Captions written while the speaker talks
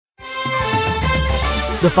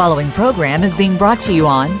The following program is being brought to you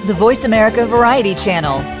on the Voice America Variety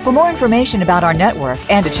Channel. For more information about our network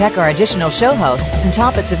and to check our additional show hosts and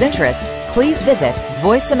topics of interest, please visit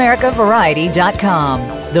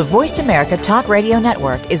voiceamericavariety.com. The Voice America Talk Radio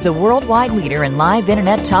Network is the worldwide leader in live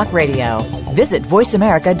Internet talk radio. Visit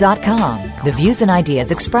voiceamerica.com. The views and ideas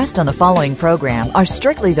expressed on the following program are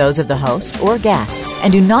strictly those of the host or guests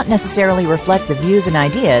and do not necessarily reflect the views and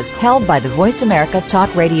ideas held by the Voice America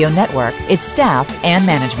Talk Radio Network, its staff, and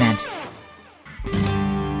management.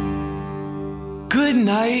 Good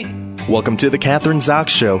night. Welcome to the Kathryn Zox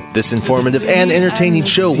Show. This informative and entertaining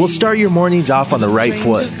show will start your mornings off on the right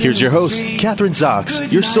foot. Here's your host, Kathryn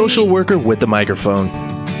Zox, your social worker with the microphone.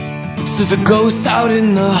 To the ghosts out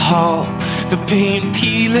in the hall, the paint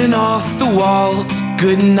peeling off the walls.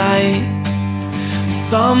 Good night.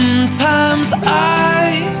 Sometimes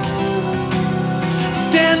I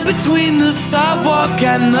stand between the sidewalk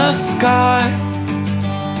and the sky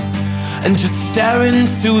and just stare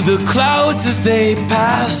into the clouds as they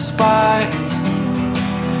pass by.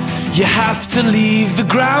 You have to leave the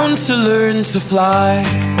ground to learn to fly.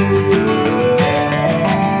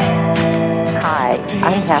 Hi,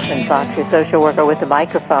 I'm Kathryn Zox, your social worker with the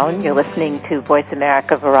microphone. You're listening to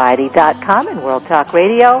VoiceAmericaVariety.com and World Talk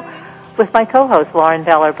Radio with my co-host, Lauren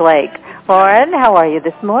Beller-Blake. Lauren, how are you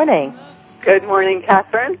this morning? Good morning,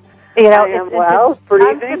 Kathryn. You know, I am well,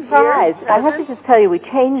 breathing. I'm surprised. I have to just tell you, we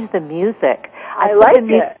changed the music. I like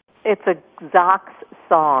it. It's a Zox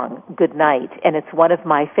song, Good Night, and it's one of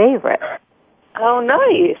my favorites. Oh,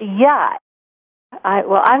 nice. Yeah.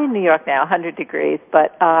 I'm in New York now, 100 degrees,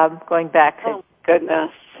 but going back to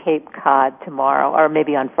goodness, Cape Cod tomorrow, or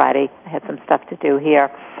maybe on Friday. I had some stuff to do here.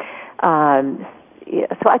 So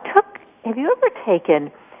have you ever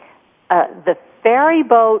taken the ferry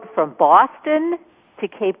boat from Boston to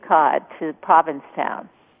Cape Cod, to Provincetown?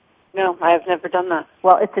 No, I have never done that.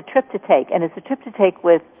 Well, it's a trip to take, and it's a trip to take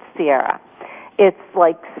with Sierra. It's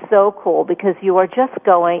like so cool because you are just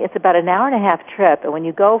going, it's about an hour and a half trip, and when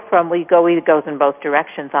you go it goes in both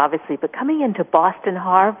directions, obviously, but coming into Boston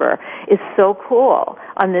Harbor is so cool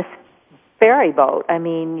on this ferry boat. I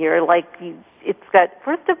mean, it's got,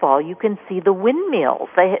 first of all, you can see the windmills.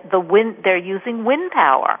 They're using wind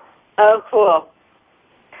power. Oh, cool.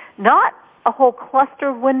 Not a whole cluster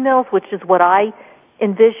of windmills, which is what I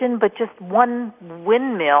envision, but just one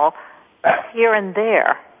windmill here and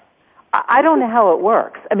there. I don't know how it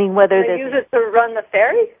works. I mean, whether they use it to run the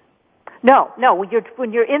ferry? No.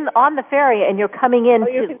 When you're on the ferry and you're coming in,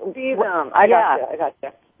 you can see them. I got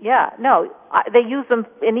you. Yeah, no, they use them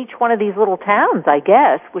in each one of these little towns, I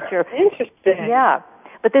guess, which are interesting. Yeah,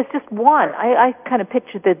 but there's just one. I kind of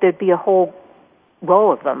pictured that there'd be a whole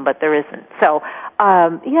row of them, but there isn't. So,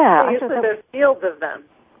 yeah. So usually there's fields of them.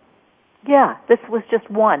 Yeah, this was just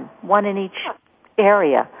one in each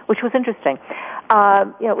area, which was interesting.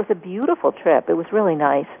 It was a beautiful trip. It was really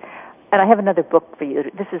nice. And I have another book for you.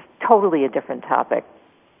 This is totally a different topic.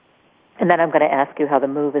 And then I'm going to ask you how the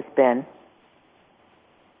move has been.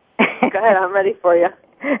 Go ahead, I'm ready for you.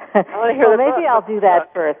 I want to hear the book. Maybe I'll do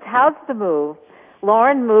that first. How's the move?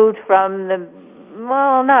 Lauren moved from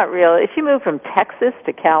not really. She moved from Texas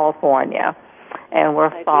to California, and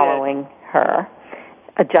we're following her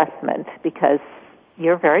adjustment because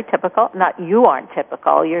you're very typical. You aren't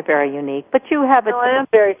typical. You're very unique, but you have No, I am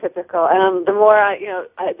very typical. And the more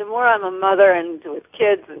I'm a mother and with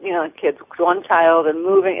kids, one child and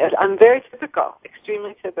moving, I'm very typical,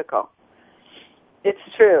 extremely typical. It's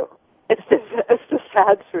true. It's the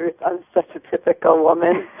sad truth. I'm such a typical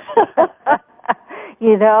woman.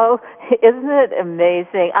 Isn't it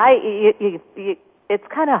amazing? It's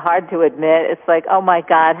kind of hard to admit. It's like, oh my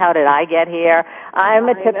God, how did I get here? I'm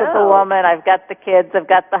a typical woman. I've got the kids, I've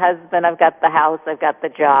got the husband, I've got the house, I've got the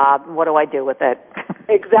job. What do I do with it?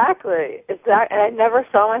 Exactly. And I never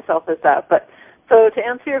saw myself as that. But so to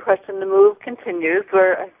answer your question, the move continues.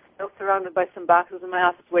 We're still surrounded by some boxes in my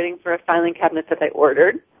office waiting for a filing cabinet that I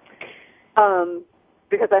ordered.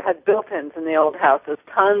 Because I had built-ins in the old house. There's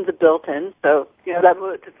tons of built-ins, so, that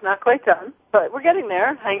move, it's not quite done. But we're getting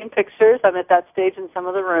there, hanging pictures. I'm at that stage in some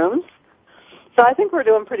of the rooms. So I think we're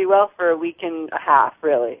doing pretty well for a week and a half,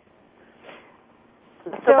 really.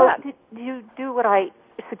 So did you do what I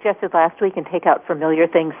suggested last week and take out familiar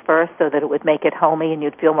things first so that it would make it homey and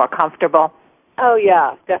you'd feel more comfortable? Oh,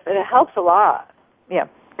 yeah, definitely. It helps a lot. Yeah,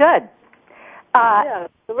 good.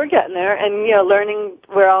 So we're getting there, and learning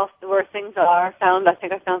where things are. I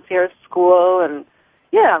think I found Sierra's school, and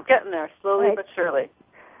I'm getting there slowly but surely.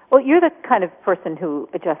 Well, you're the kind of person who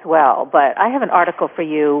adjusts well, but I have an article for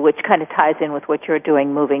you which kind of ties in with what you're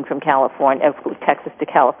doing, moving from Texas to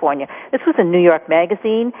California. This was in New York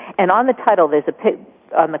Magazine, and on the title there's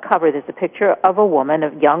on the cover, there's a picture of a woman,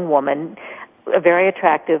 a young woman, very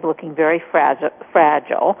attractive, looking very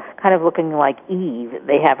fragile, kind of looking like Eve.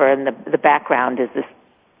 They have her in the background is this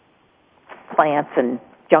plants and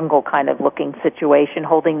jungle kind of looking situation,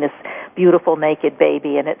 holding this beautiful naked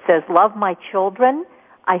baby, and it says, "Love my children,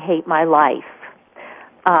 I hate my life."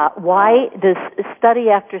 Why does study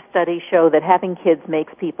after study show that having kids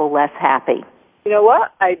makes people less happy? You know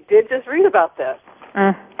what? I did just read about this.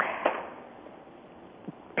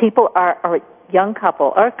 People are young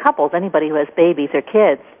couple or couples, anybody who has babies or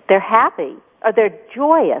kids, they're happy or they're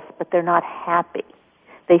joyous, but they're not happy.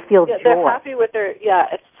 They feel joy. They're happy with their. Yeah,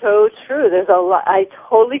 it's so true. There's a lot. I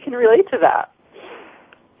totally can relate to that.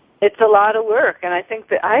 It's a lot of work, and I think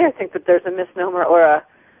that there's a misnomer or a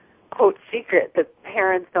quote secret that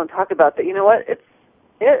parents don't talk about. That, you know what, it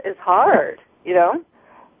is hard. You know.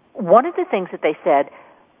 One of the things that they said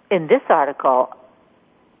in this article,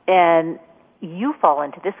 and you fall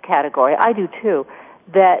into this category, I do too,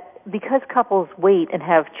 that because couples wait and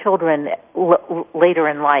have children later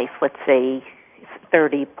in life, let's say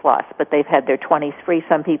 30 plus, but they've had their 20s free,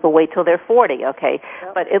 some people wait till they're 40, okay,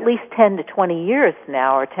 but at least 10 to 20 years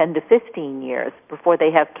now, or 10 to 15 years before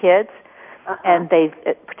they have kids, and they've,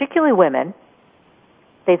 particularly women,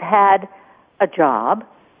 they've had a job,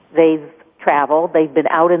 they've traveled, they've been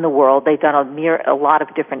out in the world, they've done a lot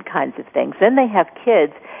of different kinds of things. Then they have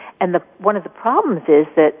kids, and one of the problems is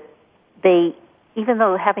that they, even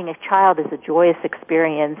though having a child is a joyous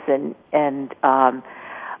experience,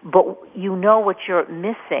 but you know what you're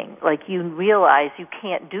missing. Like, you realize you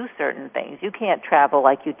can't do certain things. You can't travel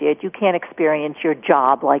like you did. You can't experience your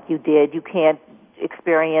job like you did. You can't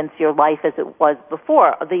experience your life as it was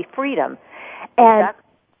before, the freedom. And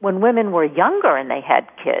when women were younger and they had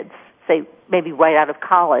kids, say maybe right out of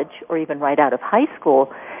college or even right out of high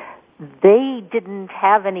school, they didn't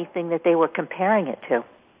have anything that they were comparing it to.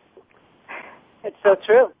 It's so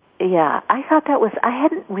true. Yeah, I thought I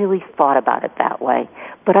hadn't really thought about it that way,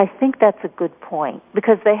 but I think that's a good point,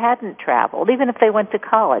 because they hadn't traveled, even if they went to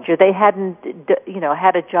college, or they hadn't,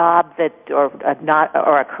 had a job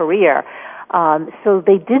or a career, so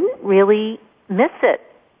they didn't really miss it.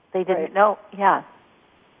 They didn't know, yeah.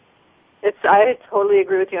 I totally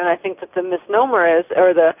agree with you, and I think that the misnomer is,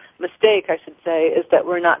 or the mistake, I should say, is that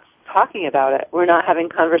we're not talking about it. We're not having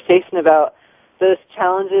conversation about those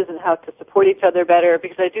challenges and how to support each other better,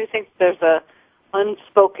 because I do think there's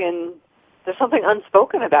something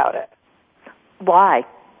unspoken about it. Why?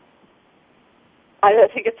 I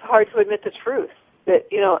think it's hard to admit the truth. That,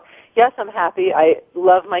 yes, I'm happy, I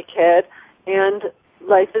love my kid, and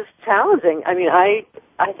life is challenging. I mean, I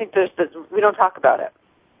think we don't talk about it.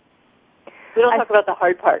 We don't talk about the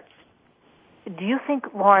hard parts. Do you think,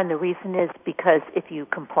 Lauren, the reason is because if you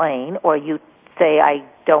complain or you say,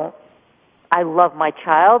 I love my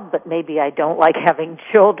child, but maybe I don't like having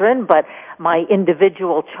children, but my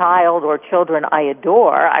individual child or children I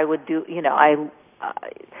adore, I would do,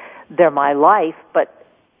 they're my life, but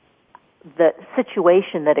the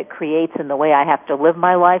situation that it creates and the way I have to live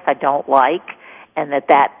my life, I don't like, and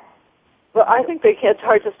that. Well, I think it's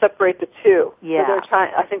hard to separate the two. Yeah. So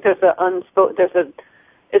I think it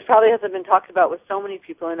probably hasn't been talked about with so many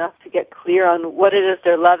people enough to get clear on what it is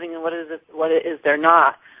they're loving and what it is they're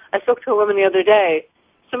not. I spoke to a woman the other day,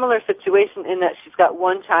 similar situation in that she's got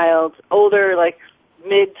one child, older, like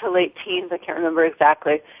mid to late teens, I can't remember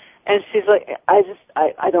exactly, and she's like,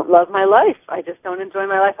 I don't love my life. I just don't enjoy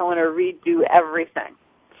my life. I want to redo everything.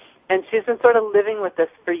 And she's been sort of living with this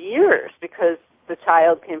for years because the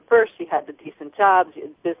child came first. She had a decent job, she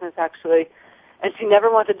had business actually, and she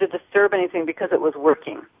never wanted to disturb anything because it was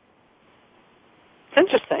working. It's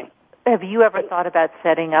interesting. Have you ever thought about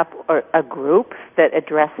setting up a group that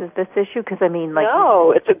addresses this issue? Because,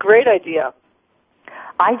 no, it's a great idea.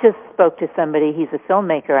 I just spoke to somebody, he's a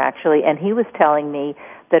filmmaker actually, and he was telling me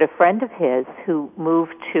that a friend of his who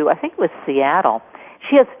moved to, I think it was Seattle,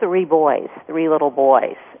 she has 3 little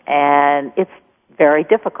boys, and it's very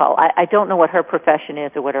difficult. I don't know what her profession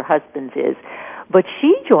is or what her husband's is, but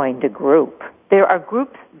she joined a group. There are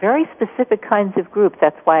groups, very specific kinds of groups.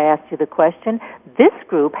 That's why I asked you the question. This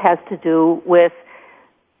group has to do with,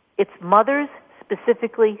 it's mothers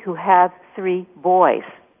specifically who have 3 boys.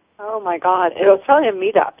 Oh, my God. It was probably a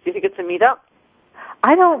meetup. Do you think it's a meetup?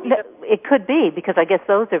 I don't know. It could be, because I guess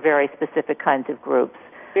those are very specific kinds of groups.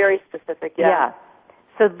 Very specific, yeah. Yeah.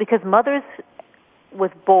 So because mothers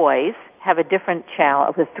with boys have a different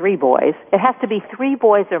challenge with 3 boys. It has to be 3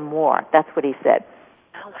 boys or more. That's what he said.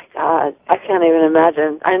 Oh, my God. I can't even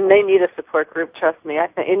imagine. And they need a support group, trust me.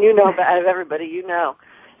 And you know, out of everybody, you know.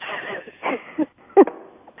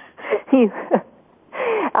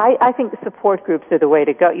 I think the support groups are the way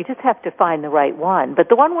to go. You just have to find the right one. But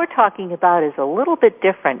the one we're talking about is a little bit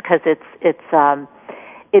different because it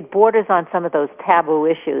borders on some of those taboo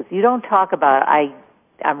issues. You don't talk about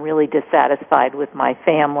I'm really dissatisfied with my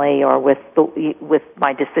family or with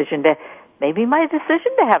my decision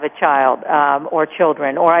to have a child or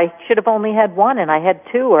children, or I should have only had one and I had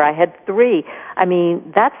two, or I had three. I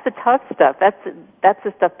mean, that's the tough stuff. That's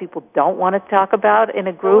the stuff people don't want to talk about in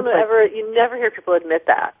a group. You never hear people admit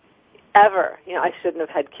that, ever. You know, I shouldn't have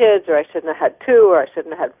had kids, or I shouldn't have had two, or I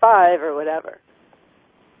shouldn't have had five, or whatever.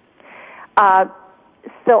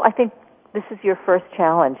 So I think this is your first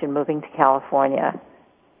challenge in moving to California.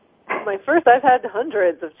 My first. I've had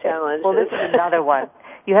hundreds of challenges. Well, this is another one.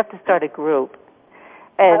 You have to start a group.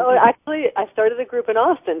 Actually, I started a group in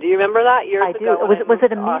Austin. Do you remember that years ago? Was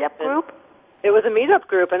it a meetup group? It was a meetup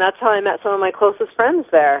group, and that's how I met some of my closest friends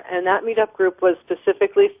there. And that meetup group was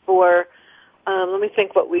specifically for, let me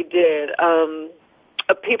think what we did,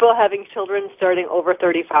 people having children starting over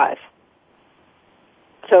 35.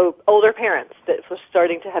 So older parents that were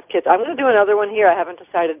starting to have kids. I'm going to do another one here. I haven't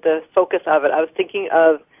decided the focus of it. I was thinking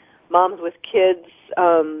of moms with kids.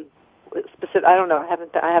 Specific. I don't know. I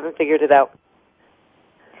haven't figured it out.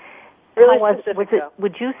 Really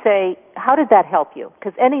would you say, how did that help you?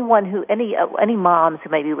 Because any moms who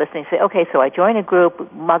may be listening say, okay, so I join a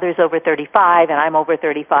group, mothers over 35, and I'm over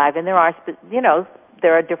 35, and there are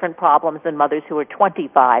different problems than mothers who are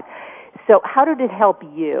 25. So how did it help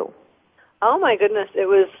you? Oh my goodness, it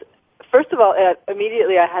was, first of all,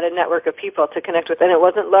 immediately I had a network of people to connect with, and it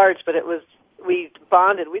wasn't large, but we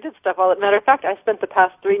bonded. We did stuff matter of fact, I spent the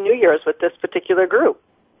past 3 New Years with this particular group.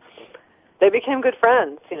 They became good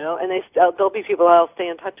friends, and there'll be people I'll stay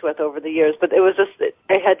in touch with over the years. But it was just,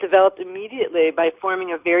 I had developed immediately by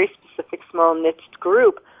forming a very specific small niched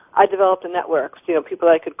group. I developed a network, people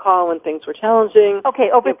I could call when things were challenging. Okay,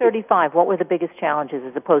 over 35, what were the biggest challenges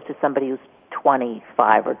as opposed to somebody who's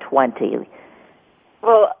 25 or 20?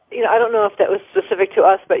 Well, I don't know if that was specific to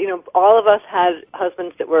us, but, all of us had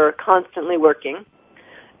husbands that were constantly working.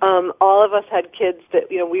 All of us had kids that,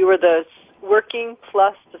 we were the working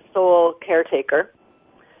plus the sole caretaker,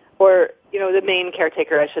 or, the main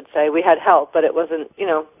caretaker, I should say. We had help, but it wasn't,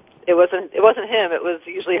 it wasn't him. It was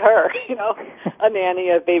usually her, a nanny,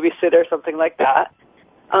 a babysitter, something like that.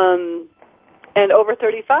 And over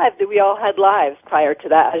 35, we all had lives prior to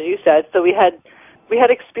that, as you said. So we had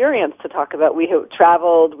experience to talk about. We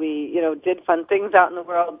traveled. We, did fun things out in the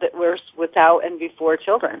world that were without and before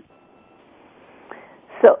children.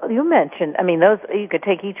 So you mentioned, those, you could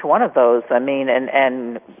take each one of those,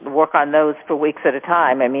 and work on those for weeks at a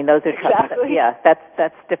time. Those are exactly. Yeah,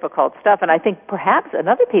 that's difficult stuff. And I think perhaps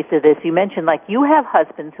another piece of this, you mentioned, like, you have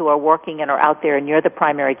husbands who are working and are out there, and you're the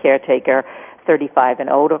primary caretaker, 35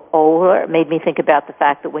 and older. It made me think about the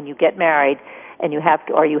fact that when you get married and you have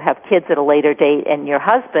kids at a later date, and your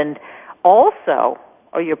husband also,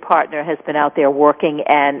 or your partner, has been out there working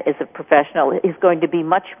and is a professional, is going to be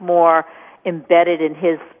much more embedded in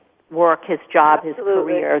his work, his job, Absolutely. his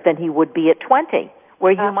career than he would be at 20,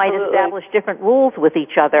 where you Absolutely. might establish different rules with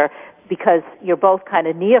each other because you're both kind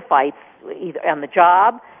of neophytes either on the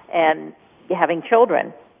job and having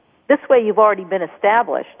children. This way you've already been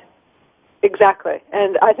established. Exactly.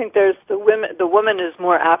 And I think the woman is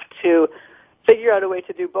more apt to figure out a way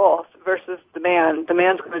to do both versus the man. The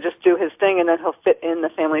man's going to just do his thing, and then he'll fit in the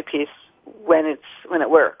family piece when it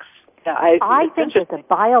works. Yeah, I think there's you're going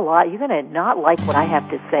to not like what I have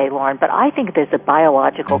to say, Lauren, but I think there's a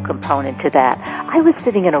biological component to that. I was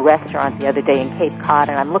sitting in a restaurant the other day in Cape Cod,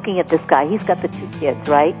 and I'm looking at this guy. He's got the 2 kids,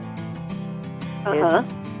 right? Uh-huh.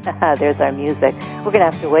 There's our music. We're going to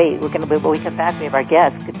have to wait. When we come back, we have our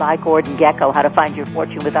guest. Goodbye, Gordon Gecko, How to Find Your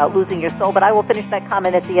Fortune Without Losing Your Soul. But I will finish that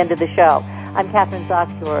comment at the end of the show. I'm Kathryn Zox,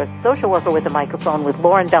 your social worker with a microphone with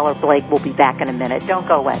Lauren Beller Blake. We'll be back in a minute. Don't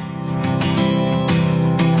go away.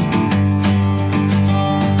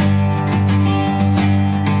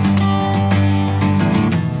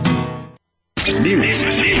 News,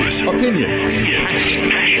 opinion.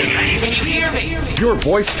 Your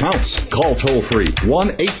voice counts. Call toll-free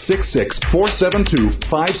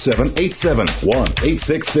 1-866-472-5787.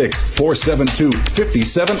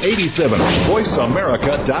 1-866-472-5787.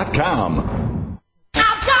 VoiceAmerica.com.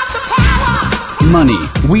 Money.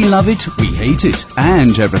 We love it, we hate it,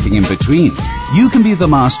 and everything in between. You can be the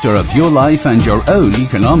master of your life and your own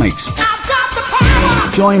economics.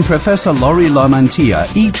 Join Professor Laurie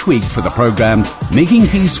Lamantia each week for the program Making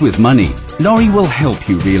Peace with Money. Laurie will help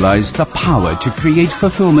you realize the power to create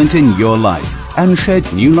fulfillment in your life and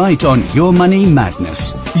shed new light on your money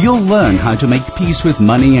madness. You'll learn how to make peace with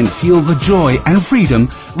money and feel the joy and freedom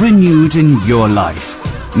renewed in your life.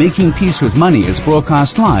 Making Peace with Money is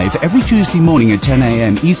broadcast live every Tuesday morning at 10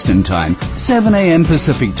 a.m. Eastern Time, 7 a.m.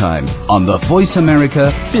 Pacific Time on the Voice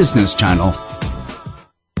America Business Channel.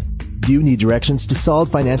 Do you need directions to solid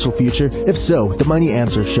financial future? If so, the Money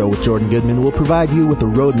Answer Show with Jordan Goodman will provide you with a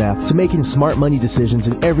roadmap to making smart money decisions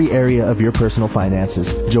in every area of your personal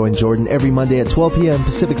finances. Join Jordan every Monday at 12 p.m.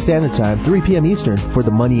 Pacific Standard Time, 3 p.m. Eastern for the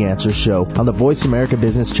Money Answer Show on the Voice America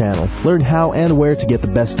Business Channel. Learn how and where to get the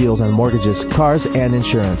best deals on mortgages, cars, and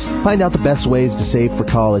insurance. Find out the best ways to save for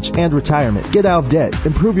college and retirement, get out of debt,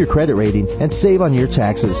 improve your credit rating, and save on your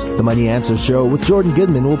taxes. The Money Answer Show with Jordan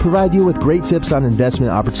Goodman will provide you with great tips on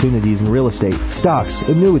investment opportunities in real estate, stocks,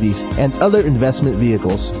 annuities, and other investment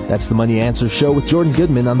vehicles. That's the Money Answer Show with Jordan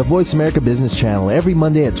Goodman on the Voice America Business Channel every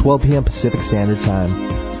Monday at 12 p.m. Pacific Standard Time.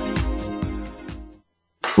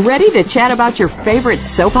 Ready to chat about your favorite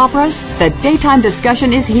soap operas? The daytime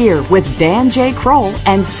discussion is here with Dan J. Kroll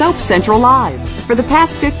and Soap Central Live. For the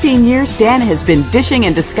past 15 years, Dan has been dishing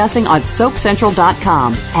and discussing on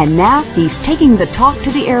SoapCentral.com. And now he's taking the talk to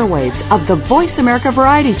the airwaves of the Voice America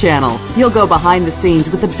Variety Channel. You'll go behind the scenes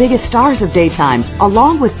with the biggest stars of daytime,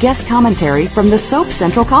 along with guest commentary from the Soap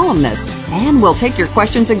Central columnists. And we'll take your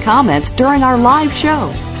questions and comments during our live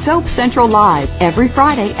show. Soap Central Live, every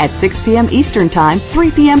Friday at 6 p.m. Eastern Time,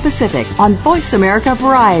 3 p.m. Pacific on Voice America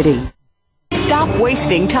Variety. Stop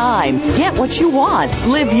wasting time. Get what you want.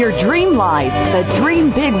 Live your dream life. The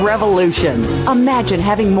Dream Big Revolution. Imagine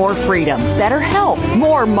having more freedom, better health,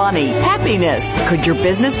 more money, happiness. Could your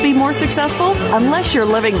business be more successful? Unless you're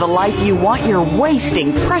living the life you want, you're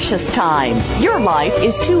wasting precious time. Your life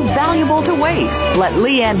is too valuable to waste. Let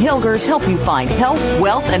Leanne Hilgers help you find health,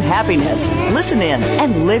 wealth, and happiness. Listen in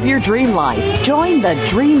and live your dream life. Join the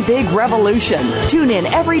Dream Big Revolution. Tune in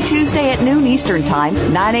every Tuesday at noon Eastern Time,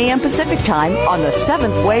 9 a.m. Pacific Time on the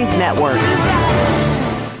Seventh Wave Network.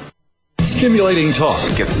 Stimulating talk.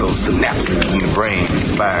 Gets those synapses in the brain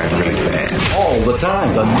firing really fast. All the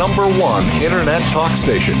time. The #1 Internet talk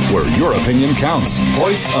station where your opinion counts.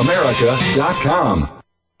 VoiceAmerica.com.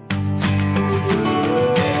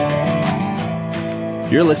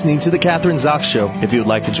 You're listening to The Kathryn Zox Show. If you would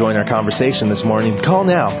like to join our conversation this morning, call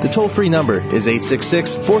now. The toll-free number is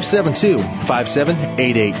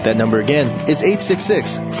 866-472-5788. That number again is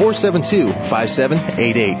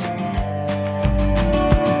 866-472-5788.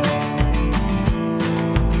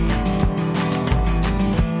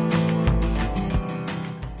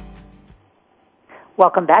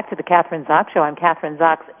 Welcome back to the Kathryn Zox Show. I'm Kathryn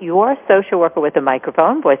Zox, your social worker with a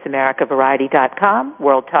microphone, VoiceAmericaVariety.com,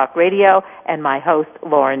 World Talk Radio, and my host,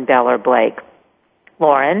 Lauren Beller Blake.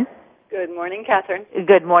 Lauren? Good morning, Kathryn.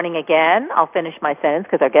 Good morning again. I'll finish my sentence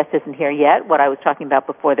because our guest isn't here yet, what I was talking about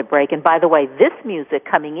before the break. And by the way, this music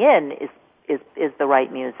coming in is the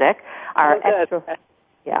right music. Our extra,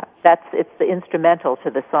 yeah, it's the instrumental to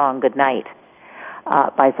the song Good Night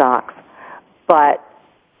by Zox. But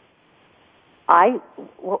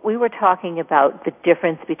we were talking about the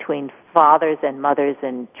difference between fathers and mothers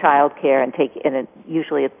and child care, and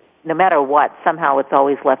usually, no matter what, somehow it's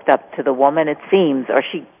always left up to the woman, it seems, or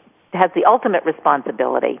she has the ultimate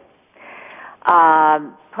responsibility.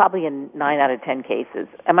 Probably in 9 out of 10 cases.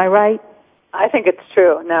 Am I right? I think it's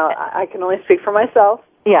true. Now, I can only speak for myself.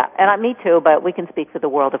 Yeah, and me too, but we can speak for the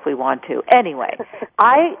world if we want to. Anyway,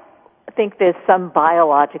 I think there's some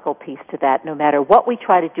biological piece to that, no matter what we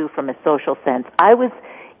try to do from a social sense. I was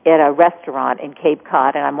at a restaurant in Cape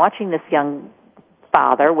Cod, and I'm watching this young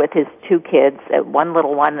father with his 2 kids, one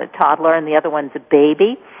little one, a toddler, and the other one's a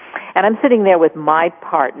baby. And I'm sitting there with my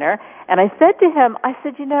partner, and I said to him,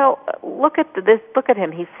 look at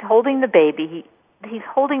him. He's holding the baby. He's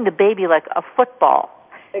holding the baby like a football.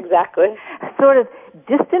 Exactly. Sort of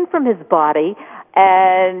distant from his body.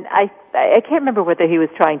 And I can't remember whether he was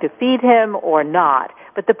trying to feed him or not.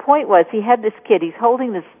 But the point was, he had this kid. He's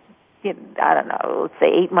holding this, I don't know, let's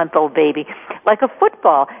say 8-month-old baby, like a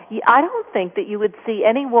football. I don't think that you would see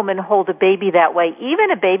any woman hold a baby that way,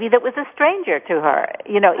 even a baby that was a stranger to her.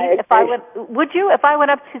 If I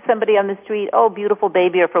went up to somebody on the street, oh, beautiful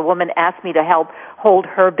baby, or if a woman asked me to help hold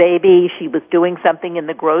her baby, she was doing something in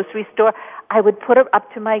the grocery store, I would put her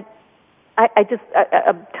up to a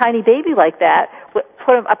tiny baby like that, would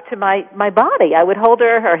put him up to my body. I would hold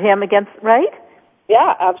her or him against, right?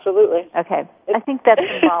 Yeah, absolutely. Okay. I think that's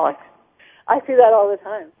symbolic. I see that all the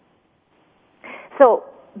time. So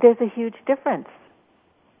there's a huge difference.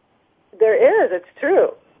 There is. It's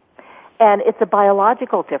true. And it's a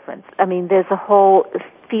biological difference. I mean, there's a whole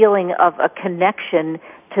feeling of a connection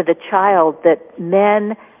to the child that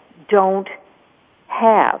men don't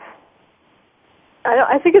have.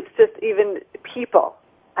 I think it's just even people.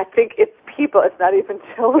 I think it's people. It's not even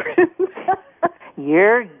children.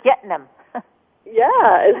 You're getting them.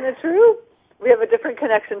 Yeah, isn't it true? We have a different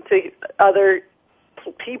connection to other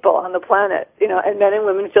people on the planet, and men and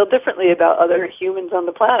women feel differently about other humans on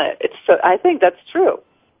the planet. I think that's true.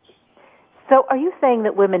 So are you saying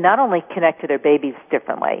that women not only connect to their babies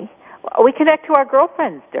differently, we connect to our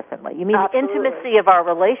girlfriends differently? You mean Absolutely. The intimacy of our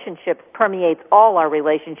relationships permeates all our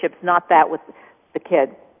relationships, not that with the kid,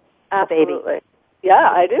 Absolutely. the baby? Yeah,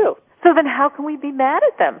 I do. So then how can we be mad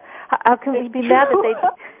at them? How can we be mad that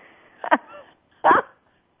they...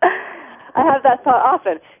 I have that thought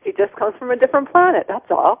often. He just comes from a different planet, that's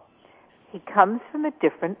all. He comes from a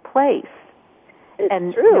different place.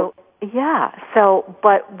 It's true. Yeah,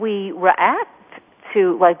 but we react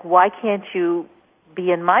to, like, why can't you be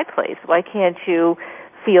in my place? Why can't you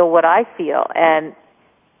feel what I feel? And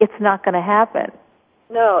it's not going to happen.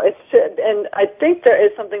 No, it's true. And I think there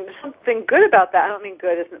is something good about that. I don't mean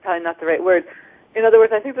good isn't probably not the right word. In other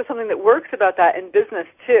words, I think there's something that works about that in business,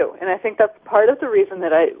 too. And I think that's part of the reason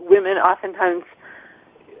that women oftentimes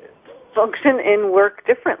function in work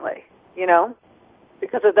differently,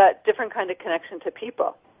 because of that different kind of connection to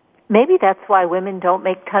people. Maybe that's why women don't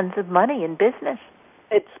make tons of money in business.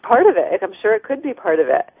 It's part of it. I'm sure it could be part of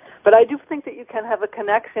it. But I do think that you can have a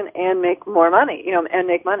connection and make more money, and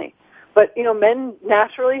make money. But, men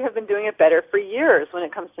naturally have been doing it better for years when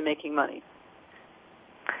it comes to making money.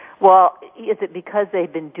 Well, is it because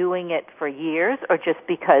they've been doing it for years, or just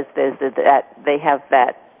because there's they have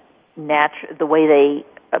that the way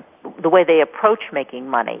they approach making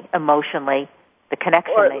money emotionally, the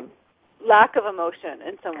connection or lack of emotion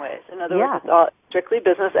in some ways. In other words, it's all strictly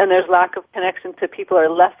business, and there's lack of connection to people or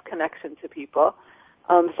less connection to people.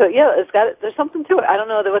 There's something to it. I don't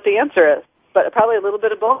know what the answer is, but probably a little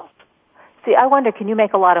bit of both. See, I wonder, can you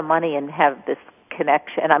make a lot of money and have this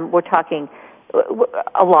connection? And we're talking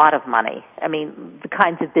a lot of money. I mean, the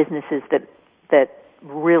kinds of businesses that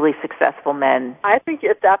really successful men I think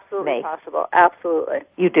it's absolutely make. possible. Absolutely.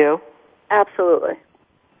 You do? Absolutely.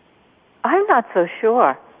 I'm not so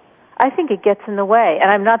sure. I think it gets in the way. And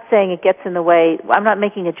I'm not saying it gets in the way. I'm not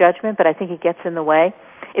making a judgment, but I think it gets in the way.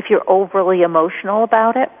 If you're overly emotional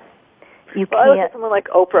about it, you can't. I look at someone like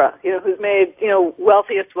Oprah, who's made,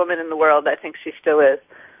 wealthiest woman in the world. I think she still is.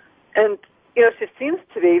 And, she seems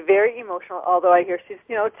to be very emotional, although I hear she's,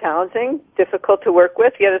 challenging, difficult to work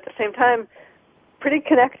with, yet at the same time, pretty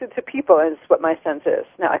connected to people is what my sense is.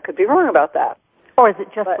 Now, I could be wrong about that. Or is it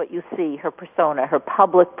just what you see, her persona, her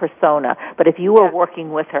public persona? But if you were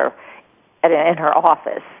working with her in her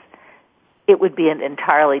office, it would be an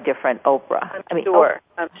entirely different Oprah. I'm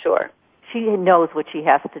sure. She knows what she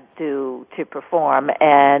has to do to perform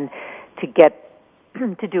and to get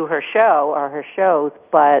to do her show or her shows,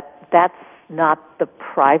 but that's not the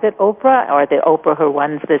private Oprah or the Oprah who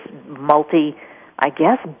runs this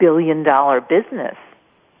billion-dollar business.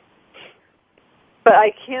 But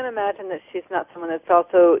I can't imagine that she's not someone that's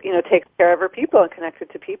also, takes care of her people and connected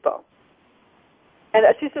to people. And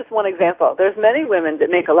she's just one example. There's many women that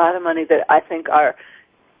make a lot of money that I think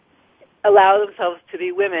allow themselves to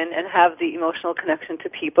be women and have the emotional connection to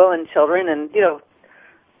people and children and,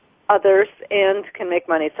 others and can make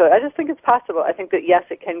money. So I just think it's possible. I think that, yes,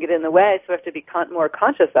 it can get in the way, so we have to be more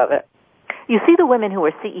conscious of it. You see the women who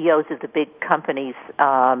are CEOs of the big companies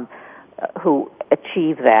who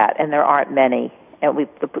achieve that, and there aren't many. And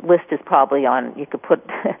the list is probably you could put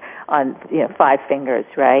on 5 fingers,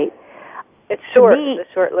 right? It's short. It's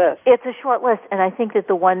a short list. It's a short list, and I think that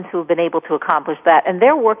the ones who have been able to accomplish that, and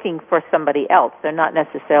they're working for somebody else. They're not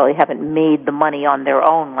necessarily haven't made the money on their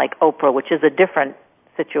own like Oprah, which is a different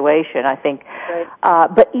situation, I think. Right.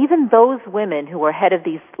 But even those women who are head of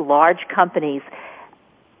these large companies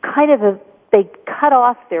they cut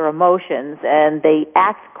off their emotions and they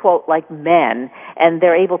act, quote, like men, and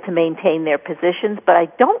they're able to maintain their positions, but I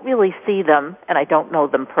don't really see them, and I don't know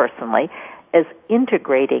them personally, as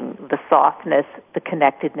integrating the softness, the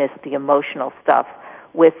connectedness, the emotional stuff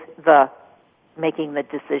with the making the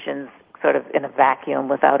decisions sort of in a vacuum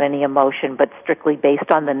without any emotion, but strictly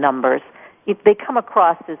based on the numbers. They come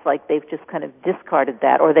across as like they've just kind of discarded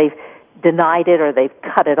that, or they've denied it, or they've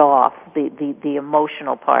cut it off, the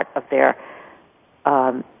emotional part of their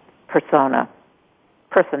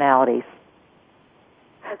personalities.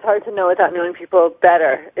 It's hard to know without knowing people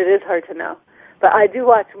better. It is hard to know. But I do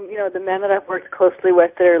watch, the men that I've worked closely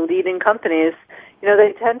with that are leading companies,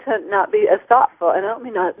 they tend to not be as thoughtful. And I don't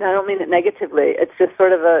mean it negatively. It's just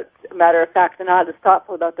sort of a matter of fact. They're not as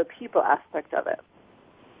thoughtful about the people aspect of it,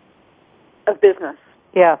 of business.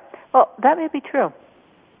 Yeah. Well, that may be true.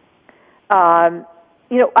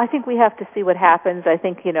 I think we have to see what happens. I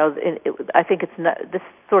think, I think it's not, this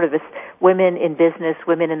sort of this women in business,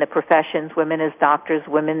 women in the professions, women as doctors,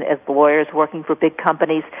 women as lawyers working for big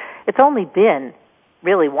companies. It's only been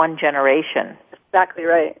really one generation. Exactly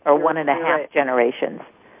right. Or one and a half generations.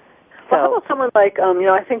 Well, how about someone like,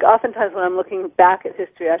 I think oftentimes when I'm looking back at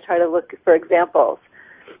history, I try to look for examples.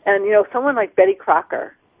 And, someone like Betty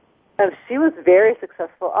Crocker, she was a very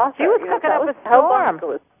successful author. She was cooking up a storm.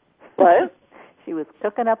 What? She was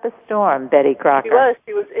cooking up a storm, Betty Crocker.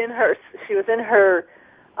 She was in her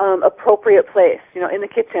appropriate place, in the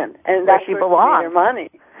kitchen, and that's where she belonged. She made her money.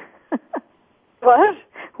 What?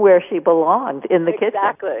 Where she belonged, in the kitchen.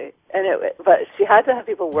 Exactly. But she had to have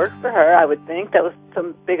people work for her, I would think. That was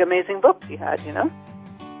some big, amazing book she had, We're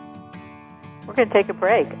going to take a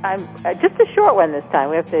break. I'm just a short one this time.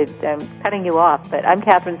 I'm cutting you off, but I'm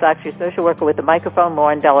Kathryn Zox, your social worker with the microphone,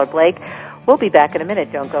 Lauren Deller Blake. We'll be back in a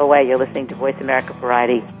minute. Don't go away. You're listening to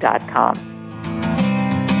VoiceAmericaVariety.com.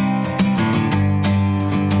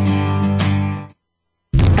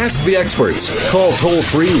 Ask the experts. Call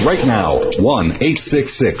toll-free right now,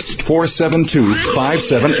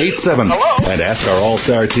 1-866-472-5787. And ask our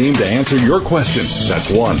all-star team to answer your question. That's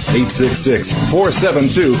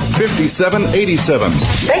 1-866-472-5787.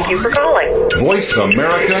 Thank you for calling.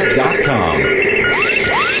 VoiceAmerica.com.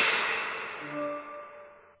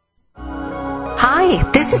 Hi,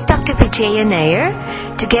 this is Dr. Vijaya Nair.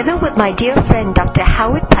 Together with my dear friend Dr.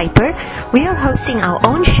 Howard Piper, we are hosting our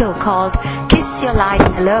own show called Kiss Your Life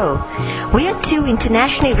Hello. We are two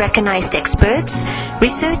internationally recognized experts,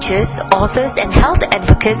 researchers, authors, and health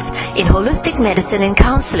advocates in holistic medicine and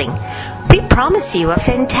counseling. We promise you a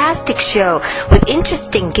fantastic show with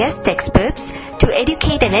interesting guest experts to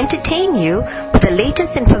educate and entertain you with the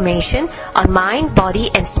latest information on mind,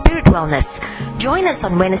 body, and spirit wellness. Join us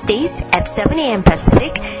on Wednesdays at 7 a.m.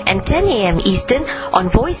 Pacific and 10 a.m. Eastern on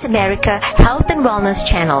Voice America Health and Wellness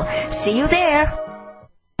Channel. See you there.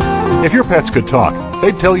 If your pets could talk,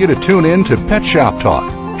 they'd tell you to tune in to Pet Shop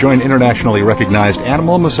Talk. Join internationally recognized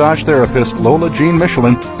animal massage therapist Lola Jean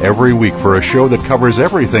Michelin every week for a show that covers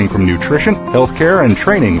everything from nutrition, healthcare, and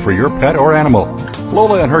training for your pet or animal.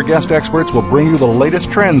 Lola and her guest experts will bring you the latest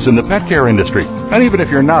trends in the pet care industry. And even if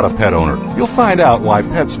you're not a pet owner, you'll find out why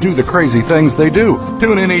pets do the crazy things they do.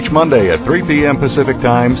 Tune in each Monday at 3 p.m. Pacific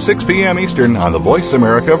Time, 6 p.m. Eastern on the Voice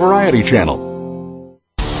America Variety Channel.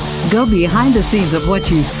 Go behind the scenes of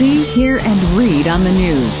what you see, hear, and read on the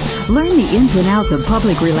news. Learn the ins and outs of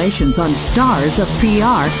public relations on Stars of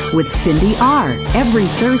PR with Cindy R. every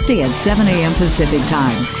Thursday at 7 a.m. Pacific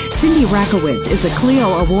Time. Cindy Rakowitz is a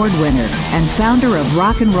Clio Award winner and founder of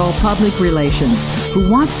Rock and Roll Public Relations, who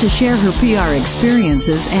wants to share her PR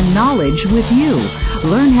experiences and knowledge with you.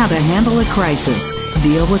 Learn how to handle a crisis,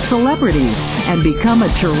 deal with celebrities, and become a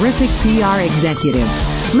terrific PR executive.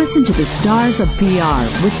 Listen to the Stars of PR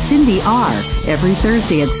with Cindy R. every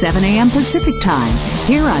Thursday at 7 a.m. Pacific Time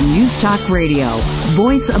here on News Talk Radio,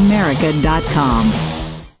 VoiceAmerica.com.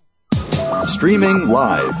 Streaming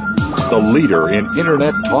live, the leader in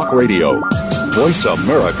Internet Talk Radio,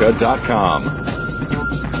 VoiceAmerica.com.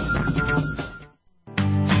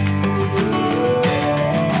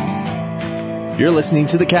 You're listening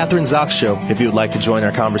to The Kathryn Zox Show. If you would like to join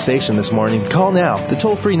our conversation this morning, call now. The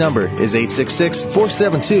toll-free number is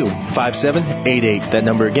 866-472-5788. That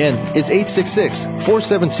number again is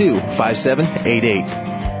 866-472-5788.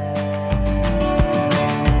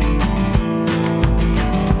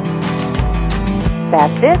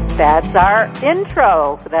 That's it. That's our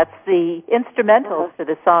intro. That's the instrumental for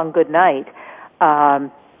the song Good Night.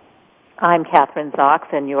 I'm Kathryn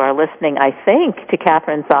Zox, and you are listening, I think, to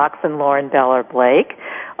Kathryn Zox and Lauren Deller Blake.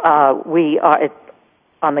 We are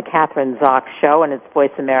on the Kathryn Zox Show, and it's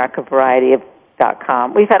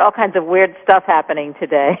VoiceAmericaVariety.com. We've had all kinds of weird stuff happening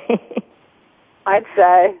today. I'd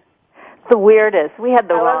say. The weirdest. We had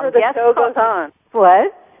the wrong guest. However, the show goes on.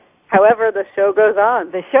 What? However, the show goes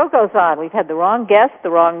on. The show goes on. We've had the wrong guest,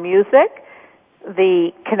 the wrong music,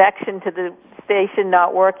 the connection to the station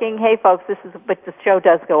not working. Hey, folks, but the show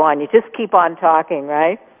does go on. You just keep on talking,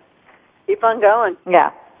 right? Keep on going.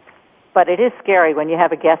 Yeah. But it is scary when you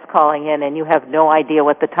have a guest calling in and you have no idea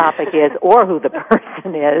what the topic is or who the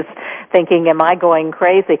person is, thinking, am I going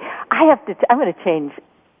crazy? I'm going to change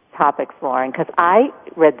topics, Lauren, because I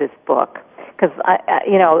read this book. Because,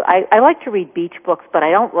 I like to read beach books, but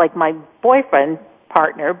I don't like my boyfriend,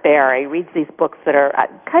 partner, Barry, reads these books that are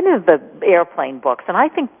kind of the airplane books. And I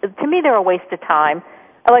think, to me, they're a waste of time.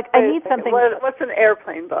 I need something. What's an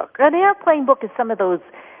airplane book? An airplane book is some of those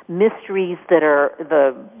mysteries that are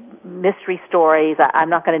the mystery stories. I'm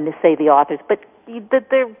not going to say the authors, but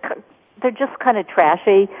they're just kind of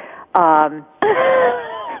trashy.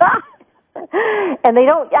 And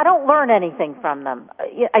I don't learn anything from them.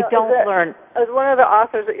 I don't learn. Is one of the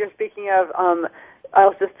authors that you're speaking of,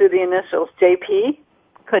 I'll just do the initials, JP?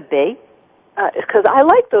 Could be. Because I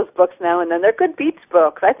like those books now and then. They're good Beats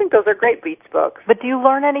books. I think those are great Beats books. But do you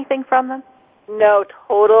learn anything from them? No,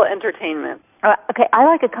 total entertainment. Okay, I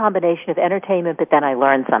like a combination of entertainment, but then I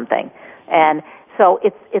learn something. And so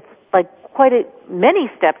it's like quite many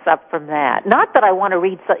steps up from that. Not that I want to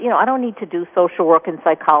read, I don't need to do social work and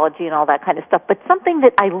psychology and all that kind of stuff, but something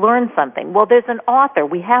that I learn something. Well, there's an author.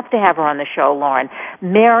 We have to have her on the show, Lauren.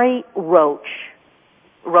 Mary Roach.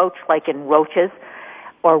 Roach like in roaches,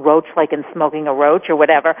 or roach like in smoking a roach or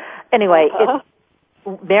whatever. Anyway, it's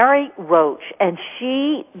Mary Roach, and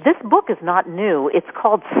this book is not new. It's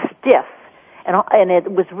called Stiff, and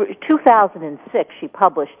it was 2006 she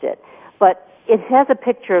published it. But it has a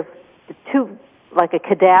picture of like a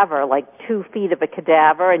cadaver, like 2 feet of a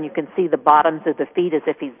cadaver, and you can see the bottoms of the feet as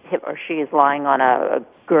if he or she is lying on a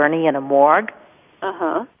gurney in a morgue.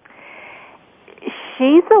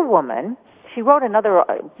 She's a woman. She wrote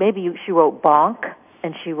she wrote Bonk,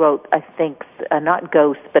 and she wrote, I think, not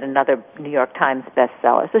Ghost, but another New York Times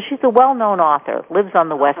bestseller. So she's a well-known author, lives on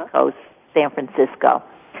the West Coast, San Francisco.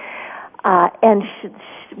 And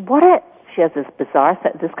she has this bizarre,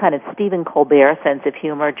 this kind of Stephen Colbert sense of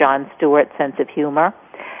humor, Jon Stewart sense of humor.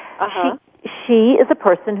 She is a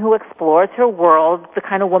person who explores her world, the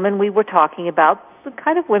kind of woman we were talking about, the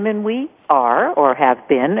kind of women we are or have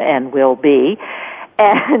been and will be.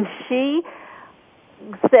 And she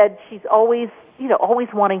said she's always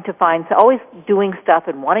wanting to always doing stuff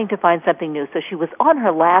and wanting to find something new. So she was on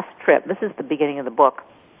her last trip. This is the beginning of the book.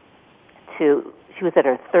 She was at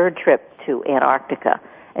her 3rd trip to Antarctica.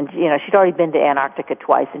 And, she'd already been to Antarctica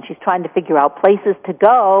twice, and she's trying to figure out places to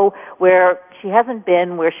go where she hasn't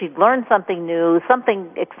been, where she'd learned something new, something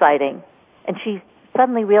exciting. And she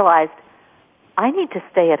suddenly realized, I need to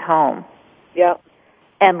stay at home. Yeah.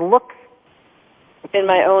 And look. In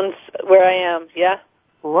my own, where I am, yeah.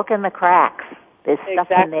 Look in the cracks. There's stuff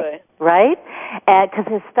exactly. in there, right? Because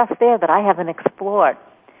there's stuff there that I haven't explored.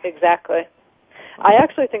 Exactly. I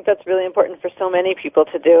actually think that's really important for so many people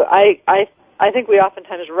to do. I think we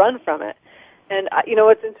oftentimes run from it. And,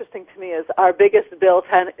 what's interesting to me is our biggest bill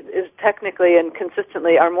is technically and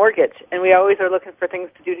consistently our mortgage. And we always are looking for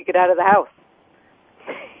things to do to get out of the house.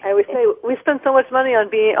 I always say, we spend so much money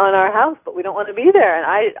on our house, but we don't want to be there. And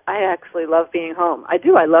I actually love being home. I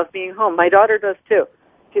do. I love being home. My daughter does, too.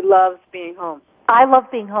 She loves being home. I love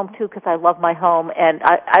being home, too, because I love my home. And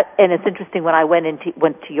and it's interesting, when I went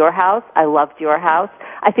to your house, I loved your house.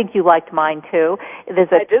 I think you liked mine, too.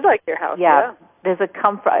 I did like your house, yeah. There's a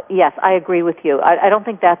comfort. Yes, I agree with you. I don't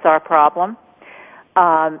think that's our problem.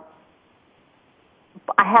 I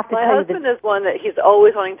have to tell you, my husband is one that he's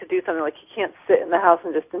always wanting to do something. Like, he can't sit in the house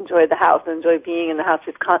and just enjoy the house and enjoy being in the house.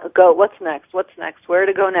 He's go, what's next? Where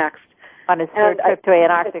to go next? On his 3rd trip to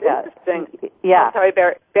Antarctica. It's interesting. Yeah. I'm sorry,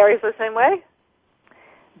 Barry's the same way?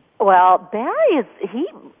 Well, Barry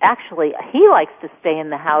he likes to stay in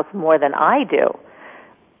the house more than I do.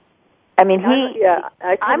 I mean,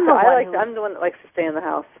 I'm the one that likes to stay in the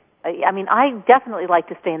house. I mean, I definitely like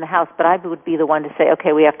to stay in the house, but I would be the one to say,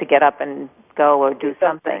 okay, we have to get up and go or do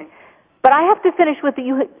something. But I have to finish with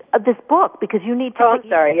this book, because you need to... Oh, I'm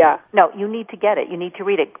sorry, yeah. No, you need to get it. You need to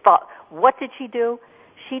read it. What did she do?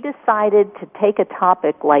 She decided to take a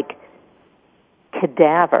topic like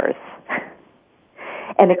cadavers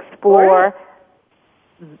and explore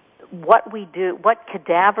what we do, what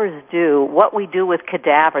cadavers do, what we do with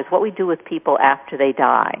cadavers, what we do with people after they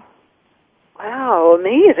die. Wow,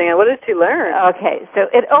 amazing. And what did she learn? Okay, so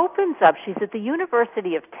it opens up. She's at the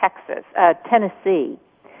University of Tennessee,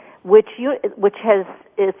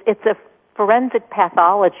 it's a forensic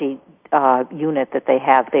pathology unit that they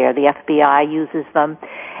have there. The FBI uses them,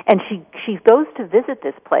 and she goes to visit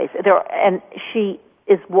this place.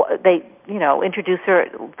 They introduce her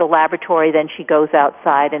the laboratory. Then she goes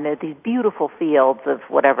outside, and there are these beautiful fields of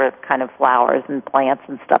whatever kind of flowers and plants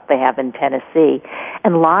and stuff they have in Tennessee.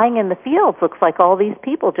 And lying in the fields looks like all these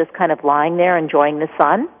people just kind of lying there enjoying the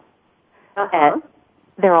sun. And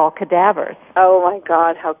they're all cadavers. Oh my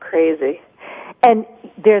God, how crazy! And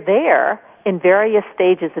they're there in various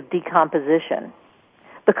stages of decomposition,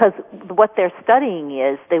 because what they're studying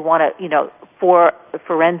is they want to, for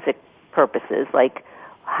forensic purposes, like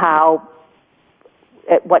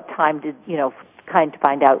at what time did, kind of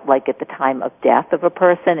find out, like at the time of death of a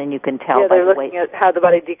person, and you can tell by the way. Yeah, they're looking at how the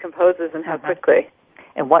body decomposes and how quickly.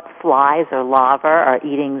 And what flies or larvae are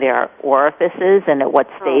eating their orifices, and at what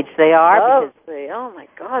stage they are. Lovely. Oh my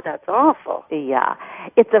God, that's awful. Yeah.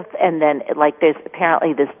 There's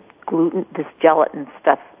apparently this gelatin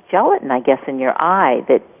stuff gelatin, I guess, in your eye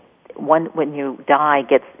that when you die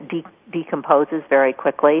gets decomposes very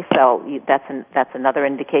quickly. So that's another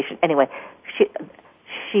indication. Anyway,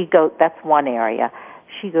 she goes. That's one area.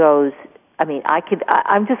 She goes. I mean,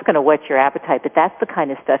 I'm just going to whet your appetite, but that's the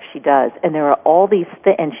kind of stuff she does. And there are all these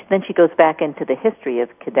things, and then she goes back into the history of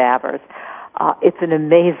cadavers. It's an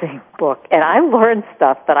amazing book, and I learned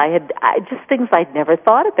stuff that just things I'd never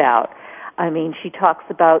thought about. I mean, she talks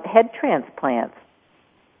about head transplants.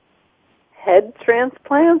 Head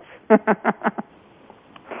transplants?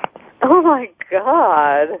 Oh my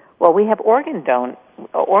God! Well, we have organ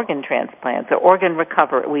transplants or organ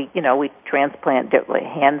recovery. We transplant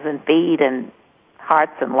hands and feet and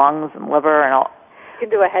hearts and lungs and liver and all. You can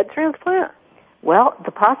do a head transplant? Well,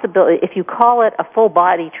 the possibility, if you call it a full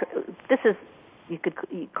body,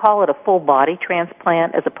 you call it a full body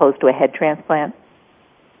transplant as opposed to a head transplant.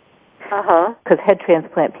 Because head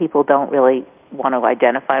transplant people don't really want to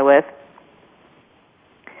identify with.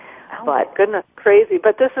 Oh my goodness, crazy.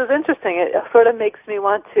 But this is interesting. It sort of makes me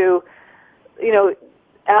want to,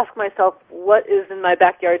 ask myself what is in my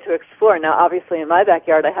backyard to explore. Now, obviously, in my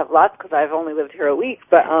backyard, I have lots because I've only lived here a week,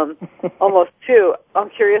 but almost 2. I'm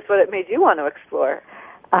curious what it made you want to explore.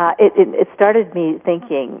 It started me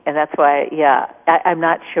thinking, and that's why, I'm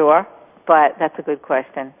not sure, but that's a good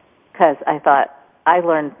question because I thought I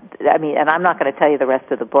learned, and I'm not going to tell you the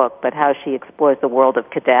rest of the book, but how she explores the world of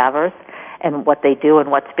cadavers and what they do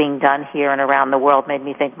and what's being done here and around the world made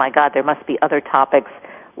me think, my God, there must be other topics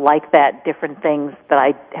like that, different things that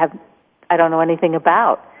I don't know anything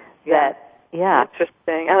about. Yeah.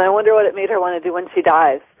 Interesting. And I wonder what it made her want to do when she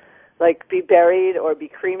dies. Like be buried or be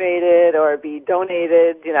cremated or be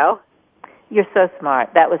donated, You're so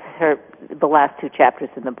smart. That was the last 2 chapters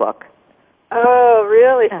in the book. Oh,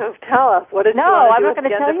 really? Yeah. So tell us. What did No, you want to I'm do not going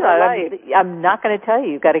to tell you. life? I'm not going to tell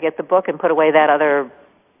you. You've got to get the book and put away that other...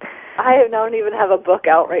 I don't even have a book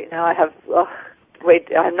out right now. I have... Wait,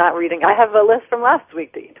 I'm not reading. I have a list from last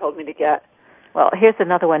week that you told me to get. Well, here's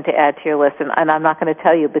another one to add to your list, and I'm not going to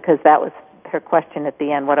tell you because that was her question at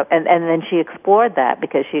the end. And then she explored that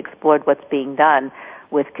because she explored what's being done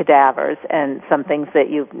with cadavers and some things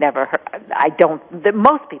that you've never heard. That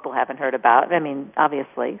most people haven't heard about. I mean,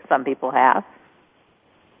 obviously, some people have.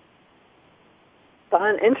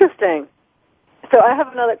 Fun, interesting. So I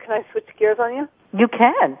have another. Can I switch gears on you? You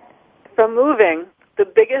can. From moving, the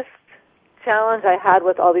biggest challenge I had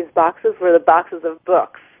with all these boxes were the boxes of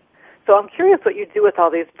books. So I'm curious what you do with all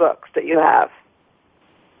these books that you have.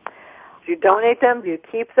 Do you donate them? Do you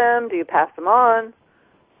keep them? Do you pass them on?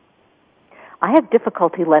 I have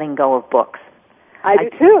difficulty letting go of books. I do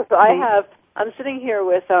too. So I'm sitting here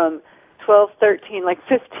with 12, 13,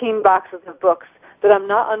 15 boxes of books that I'm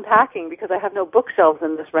not unpacking because I have no bookshelves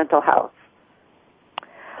in this rental house.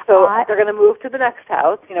 So they're going to move to the next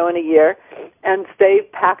house, in a year, and stay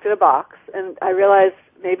packed in a box. And I realized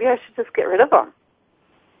maybe I should just get rid of them.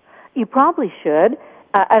 You probably should.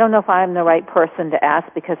 I don't know if I'm the right person to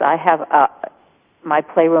ask because I have my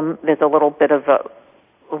playroom. There's a little bit of a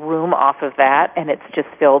room off of that, and it's just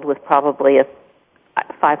filled with probably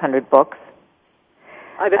 500 books.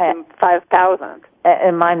 I just 5,000.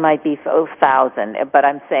 And mine might be 1,000, but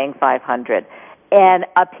I'm saying 500. And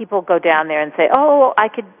people go down there and say, oh, I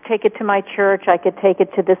could take it to my church. I could take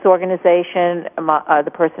it to this organization.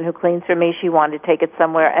 The person who cleans for me, she wanted to take it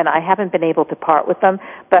somewhere. And I haven't been able to part with them.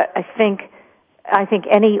 But I think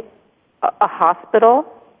a hospital,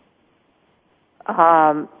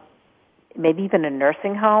 maybe even a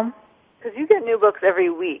nursing home. Because you get new books every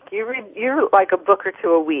week. You like a book or 2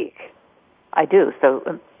 a week. I do.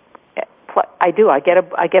 So I do. I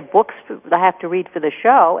get books that I have to read for the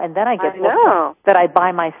show, and then I get books that I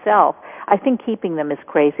buy myself. I think keeping them is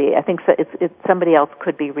crazy. I think it's somebody else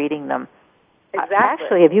could be reading them. Exactly.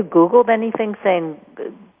 Actually, have you Googled anything saying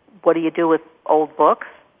what do you do with old books?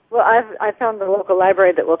 Well, I found the local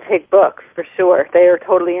library that will take books for sure. They are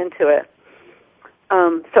totally into it.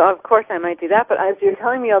 So of course I might do that. But as you're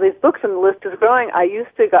telling me all these books and the list is growing, I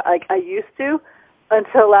used to.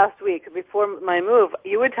 Until last week, before my move,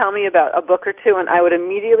 you would tell me about a book or 2, and I would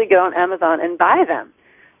immediately go on Amazon and buy them.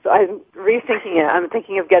 So I'm rethinking it. I'm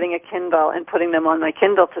thinking of getting a Kindle and putting them on my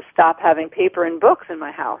Kindle to stop having paper and books in my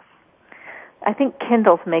house. I think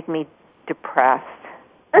Kindles make me depressed.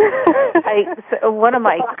 One of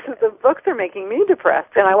my boxes of books are making me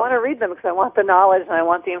depressed, and I want to read them because I want the knowledge and I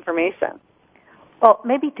want the information. Well,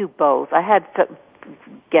 maybe do both. I had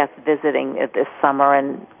guest visiting this summer,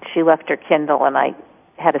 and she left her Kindle, and I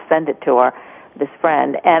had to send it to her, this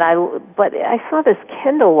friend. But I saw this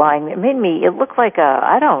Kindle lying. It looked like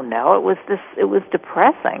I don't know. It was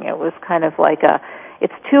depressing. It was kind of like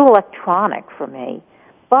it's too electronic for me.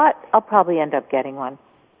 but I'll probably end up getting one.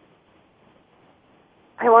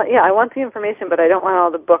 I want the information, but I don't want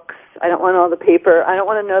all the books. I don't want all the paper. I don't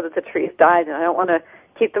want to know that the trees died, and I don't want to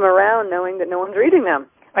keep them around knowing that no one's reading them.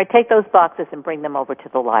 All right, take those boxes and bring them over to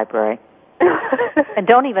the library. And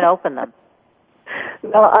don't even open them.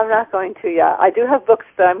 No, I'm not going to yet. I do have books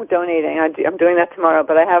that I'm donating. I'm doing that tomorrow,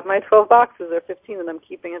 but I have my 12 boxes. There are 15 of them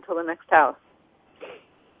keeping until the next house.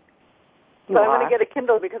 So I'm going to get a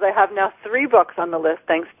Kindle because I have now 3 books on the list,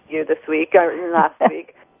 thanks to you this week, or last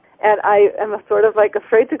week. And I am sort of like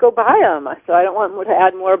afraid to go buy them, so I don't want to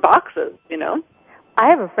add more boxes, you know? I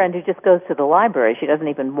have a friend who just goes to the library. She doesn't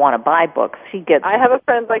even want to buy books. I have a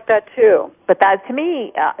friend like that, too. But that, to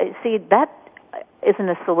me, that isn't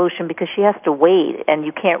a solution because she has to wait, and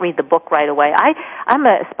you can't read the book right away. I'm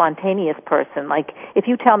a spontaneous person. Like, if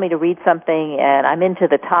you tell me to read something and I'm into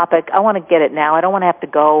the topic, I want to get it now. I don't want to have to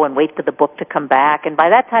go and wait for the book to come back, and by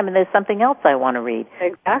that time there's something else I want to read.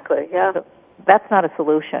 Exactly, yeah. So that's not a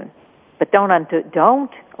solution. But don't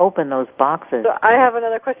open those boxes. So I have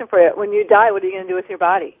another question for you. When you die, what are you going to do with your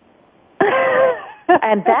body?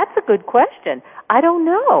 And that's a good question. I don't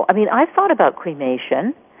know. I mean, I've thought about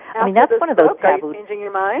cremation. I mean, that's one of those taboos. Are you changing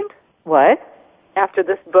your mind? What? After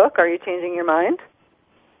this book, are you changing your mind?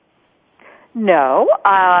 No.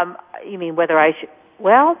 You mean whether I should...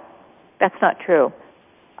 Well, that's not true.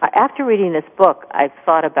 After reading this book, I've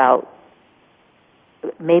thought about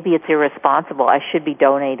maybe it's irresponsible. I should be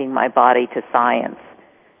donating my body to science.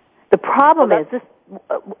 The problem is this...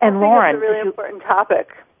 And Lauren... It's a really important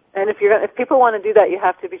topic. And if people want to do that, you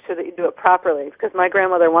have to be sure that you do it properly. Because my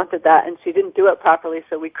grandmother wanted that, and she didn't do it properly,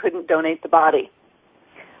 so we couldn't donate the body.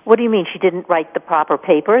 What do you mean? She didn't write the proper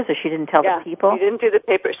papers, or she didn't tell the people? She didn't do the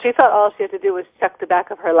papers. She thought all she had to do was check the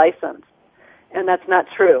back of her license. And that's not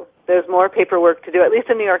true. There's more paperwork to do, at least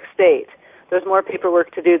in New York State. There's more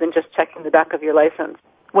paperwork to do than just checking the back of your license.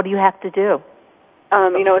 What do you have to do?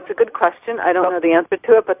 It's a good question. I don't know the answer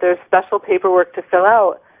to it, but there's special paperwork to fill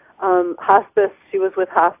out. Hospice, she was with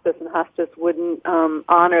hospice, and hospice wouldn't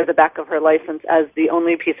honor the back of her license as the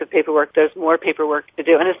only piece of paperwork. There's more paperwork to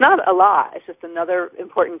do. And it's not a lot. It's just another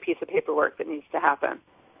important piece of paperwork that needs to happen.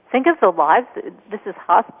 Think of the lives, this is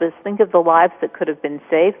hospice, think of the lives that could have been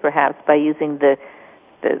saved perhaps by using the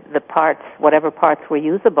parts, whatever parts were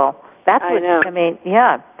usable. That's what, I mean,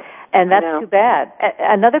 yeah. And that's too bad.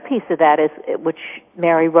 Another piece of that is, which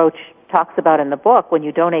Mary Roach talks about in the book, when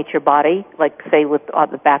you donate your body, like say with on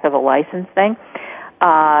the back of a license thing,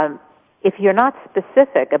 if you're not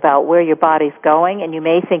specific about where your body's going, and you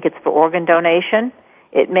may think it's for organ donation,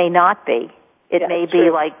 it may not be. It may be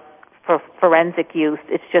like for forensic use.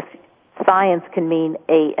 It's just science can mean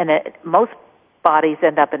most bodies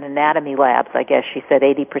end up in anatomy labs, I guess she said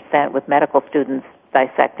 80% with medical students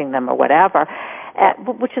dissecting them or whatever,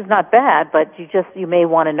 which is not bad, but you may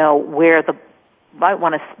want to know might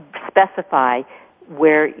want to specify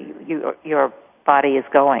where your body is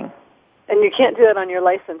going. And you can't do that on your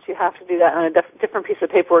license. You have to do that on a different piece of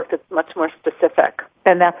paperwork that's much more specific.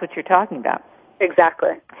 And that's what you're talking about.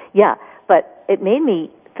 Exactly. Yeah, but it made me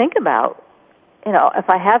think about, if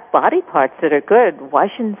I have body parts that are good, why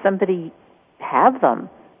shouldn't somebody have them?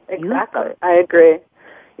 Exactly. Use them? I agree.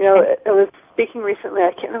 I was speaking recently,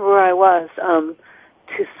 I can't remember where I was,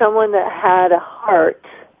 to someone that had a heart.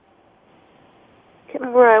 I can't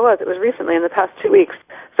remember where I was. It was recently, in the past 2 weeks.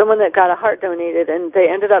 Someone that got a heart donated, and they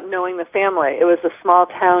ended up knowing the family. It was a small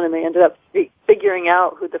town, and they ended up figuring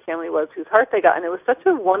out who the family was whose heart they got. And it was such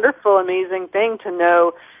a wonderful, amazing thing to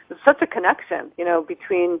know. It was such a connection,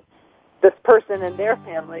 between this person and their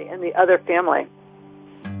family and the other family.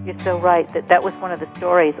 You're so right. That was one of the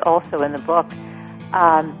stories also in the book.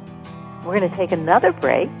 We're going to take another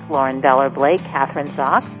break. Lauren Beller Blake, Kathryn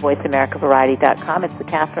Zox, VoiceAmericaVariety.com. It's the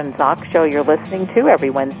Kathryn Zox Show you're listening to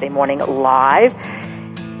every Wednesday morning live,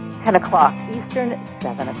 10 o'clock Eastern,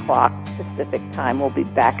 7 o'clock Pacific time. We'll be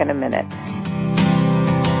back in a minute.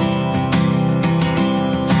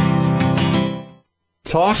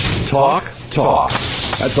 Talk, talk, talk.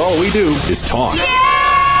 That's all we do is talk.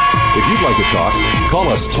 If you'd like to talk, call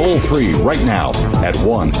us toll-free right now at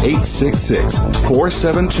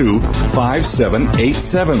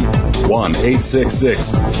 1-866-472-5787.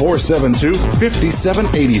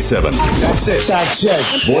 1-866-472-5787. That's it.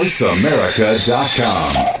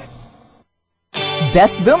 VoiceAmerica.com.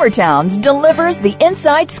 Best Boomer Towns delivers the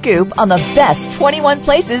inside scoop on the best 21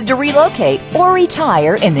 places to relocate or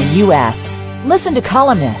retire in the U.S. Listen to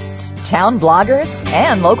columnists, town bloggers,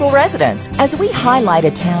 and local residents as we highlight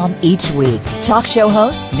a town each week. Talk show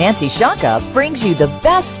host Nancy Shaka brings you the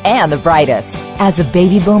best and the brightest. As a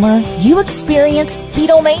baby boomer, you experienced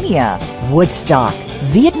Beatlemania, Woodstock,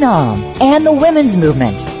 Vietnam, and the women's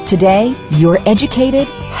movement. Today, you're educated,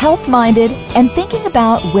 health-minded, and thinking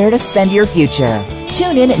about where to spend your future.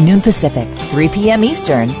 Tune in at noon Pacific, 3 p.m.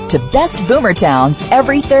 Eastern to Best Boomer Towns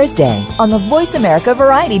every Thursday on the Voice America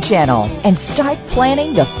Variety Channel and start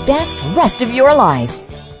planning the best rest of your life.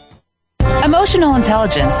 Emotional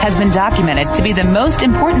intelligence has been documented to be the most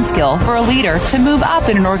important skill for a leader to move up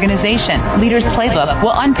in an organization. Leader's Playbook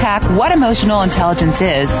will unpack what emotional intelligence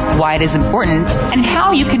is, why it is important, and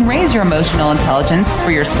how you can raise your emotional intelligence for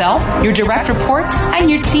yourself, your direct reports, and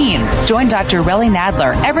your team. Join Dr. Relly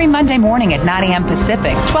Nadler every Monday morning at 9 a.m.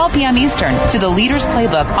 Pacific, 12 p.m. Eastern to the Leader's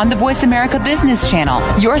Playbook on the Voice America Business Channel.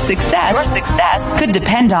 Your success could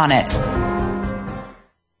depend on it.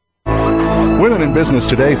 Women in business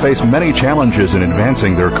today face many challenges in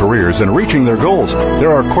advancing their careers and reaching their goals.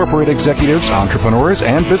 There are corporate executives, entrepreneurs,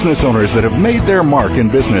 and business owners that have made their mark in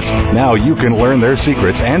business. Now you can learn their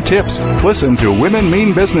secrets and tips. Listen to Women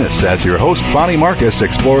Mean Business as your host, Bonnie Marcus,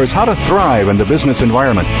 explores how to thrive in the business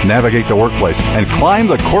environment, navigate the workplace, and climb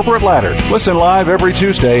the corporate ladder. Listen live every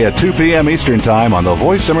Tuesday at 2 p.m. Eastern Time on the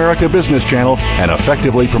Voice America Business Channel and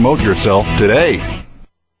effectively promote yourself today.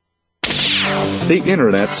 The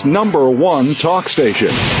Internet's #1 talk station.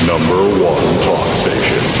 #1 talk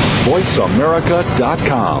station.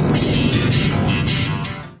 VoiceAmerica.com.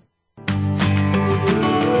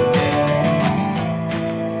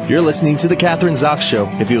 You're listening to The Kathryn Zox Show.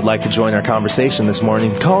 If you would like to join our conversation this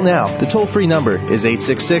morning, call now. The toll-free number is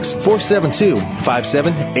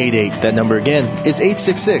 866-472-5788. That number again is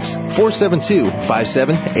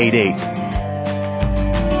 866-472-5788.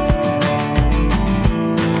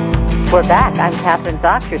 We're back. I'm Kathryn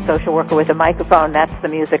Zox, your social worker with a microphone. That's the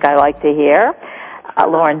music I like to hear.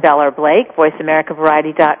 Lauren Beller-Blake,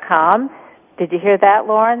 VoiceAmericaVariety.com. Did you hear that,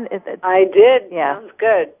 Lauren? I did. Yeah. Sounds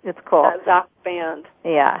good. It's cool. That Zox band.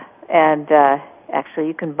 Yeah. And actually,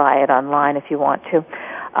 you can buy it online if you want to.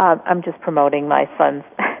 I'm just promoting my son's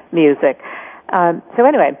music. So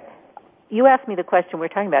anyway, you asked me the question. We're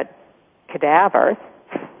talking about cadavers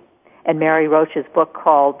and Mary Roach's book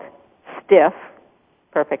called Stiff.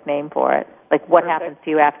 Perfect name for it. Like, what happens to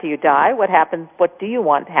you after you die? What do you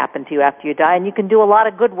want to happen to you after you die? And you can do a lot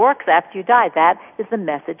of good works after you die. That is the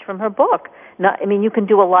message from her book. You can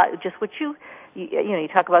do a lot, just what you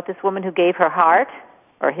talk about this woman who gave her heart,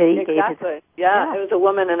 or he gave his... Yeah, it was a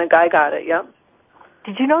woman and a guy got it, yep.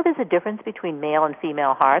 Did you know there's a difference between male and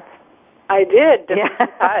female hearts? I did,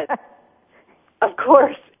 different sides. Of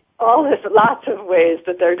course, there's lots of ways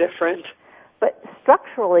that they're different. But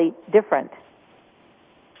structurally different.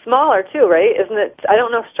 Smaller, too, right? Isn't it? I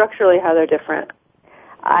don't know structurally how they're different.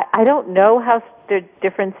 I don't know how they're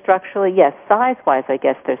different structurally. Yes, size-wise, I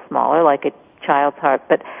guess they're smaller, like a child's heart.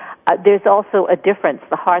 But there's also a difference.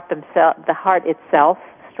 The heart itself,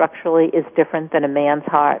 structurally, is different than a man's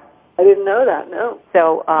heart. I didn't know that, no.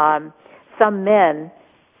 So some men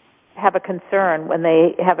have a concern when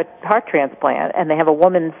they have a heart transplant and they have a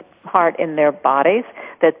woman's heart in their bodies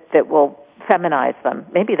that will feminize them.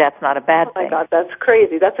 Maybe that's not a bad thing. Oh, my God, that's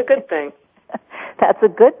crazy. That's a good thing. That's a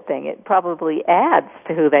good thing. It probably adds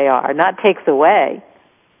to who they are, not takes away.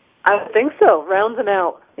 I think so. Rounds them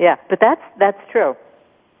out. Yeah, but that's true.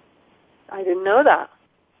 I didn't know that.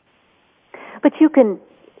 But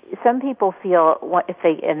some people feel,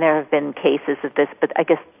 and there have been cases of this, but I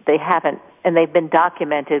guess they haven't, and they've been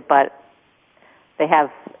documented, but there's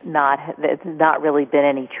not really been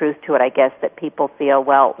any truth to it, I guess, that people feel,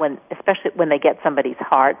 especially when they get somebody's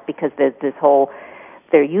heart, because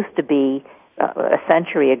there used to be, a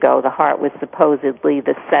century ago, the heart was supposedly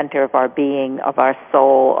the center of our being, of our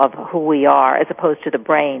soul, of who we are, as opposed to the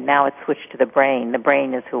brain. Now it's switched to the brain. The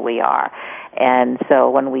brain is who we are. And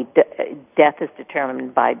so when death is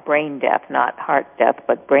determined by brain death, not heart death,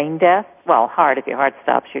 but brain death. Well, heart, if your heart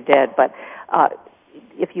stops, you're dead. But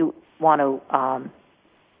if you want to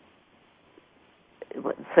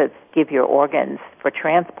give your organs for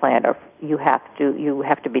transplant, or you have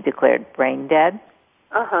to be declared brain dead.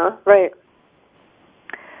 Right.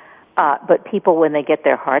 But people, when they get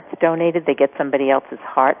their hearts donated, they get somebody else's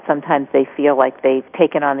heart. Sometimes they feel like they've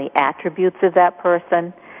taken on the attributes of that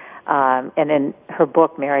person. And in her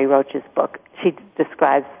book, Mary Roach's book, she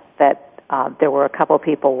describes that there were a couple of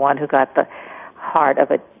people, one who got the heart of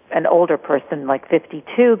an older person, like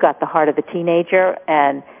 52, got the heart of a teenager,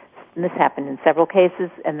 and this happened in several cases,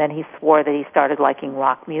 and then he swore that he started liking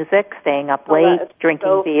rock music, staying up late,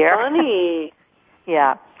 drinking beer. Funny.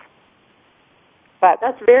 Yeah. But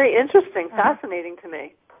that's very interesting, fascinating to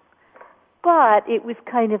me. But it was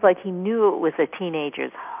kind of like he knew it was a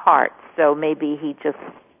teenager's heart, so maybe he just,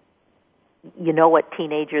 what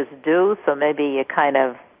teenagers do, so maybe you kind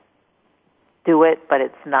of do it, but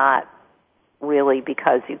it's not really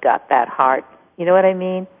because you got that heart. You know what I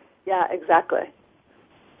mean? Yeah, exactly.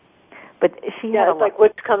 But she had it's like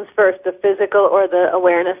which comes first, the physical or the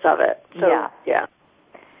awareness of it. So, yeah.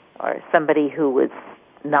 Or somebody who was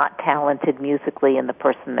not talented musically and the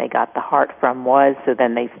person they got the heart from was, so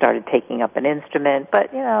then they started taking up an instrument.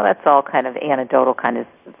 But, that's all kind of anecdotal kind of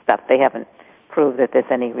stuff. They haven't proved that there's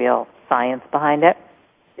any real science behind it.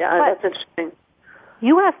 Yeah, that's interesting.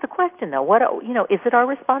 You asked the question, though. What, is it our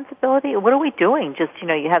responsibility? What are we doing? Just,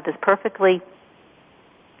 you have this perfectly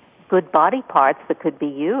good body parts that could be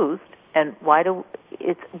used, and why do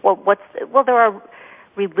it's there are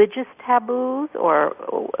religious taboos, or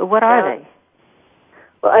what are they?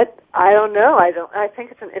 Well, I don't know. I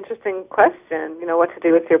think it's an interesting question. What to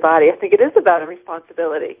do with your body. I think it is about a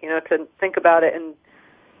responsibility. To think about it and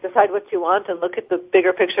decide what you want, and look at the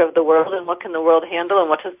bigger picture of the world, and what can the world handle, and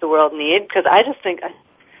what does the world need. Because I just think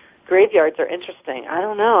graveyards are interesting. I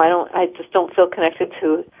don't know. I just don't feel connected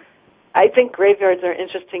to. I think graveyards are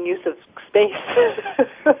interesting use of space.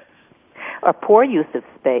 Or poor use of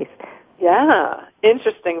space. Yeah,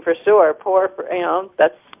 interesting for sure. Poor,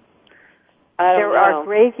 that's. I don't know. There are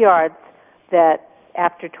graveyards that,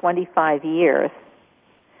 after 25 years,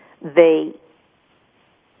 they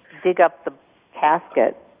dig up the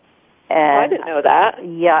casket. And, I didn't know that.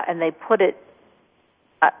 Yeah, and they put it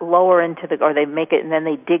lower into or they make it, and then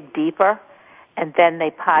they dig deeper, and then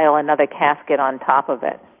they pile another casket on top of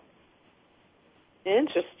it.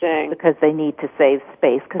 Interesting. Because they need to save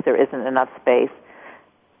space, because there isn't enough space.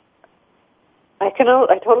 I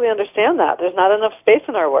totally understand that. There's not enough space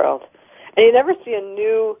in our world. And you never see a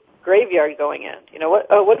new graveyard going in. What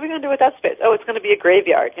are we going to do with that space? Oh, it's going to be a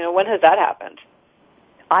graveyard. When has that happened?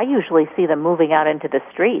 I usually see them moving out into the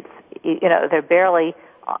streets. They're barely,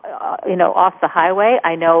 off the highway.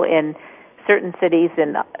 I know in certain cities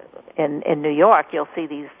in New York, you'll see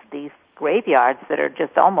these graveyards that are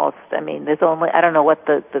just almost, there's only, I don't know what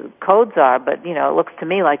the codes are, but, it looks to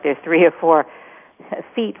me like they're 3 or 4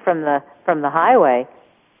 feet from the highway.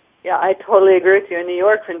 Yeah, I totally agree with you. In New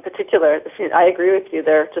York, in particular, I agree with you.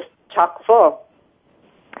 They're just chock full.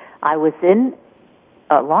 I was in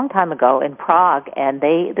a long time ago in Prague, and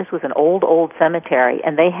this was an old cemetery,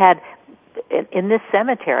 and they had in this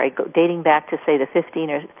cemetery, dating back to say the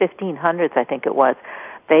 1500s, I think it was,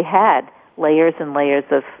 they had layers and layers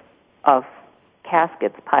of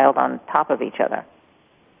caskets piled on top of each other.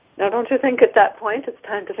 Now, don't you think at that point it's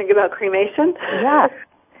time to think about cremation? Yeah.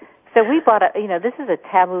 So we bought this is a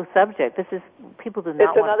taboo subject. People do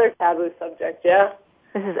not It's another taboo subject, yeah.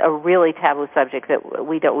 This is a really taboo subject that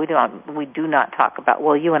we do not talk about.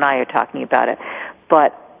 Well, you and I are talking about it.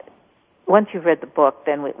 But once you've read the book,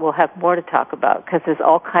 then we'll have more to talk about, because there's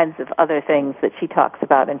all kinds of other things that she talks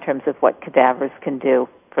about in terms of what cadavers can do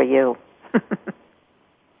for you.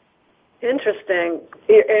 Interesting.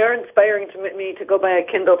 You're inspiring me to go buy a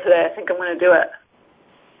Kindle today. I think I'm going to do it.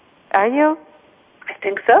 Are you? I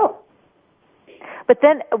think so. But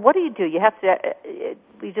then, what do? You have to.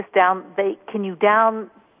 Can you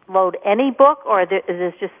download any book, or is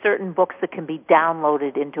there just certain books that can be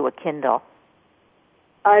downloaded into a Kindle?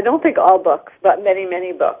 I don't think all books, but many,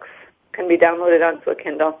 many books can be downloaded onto a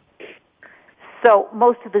Kindle. So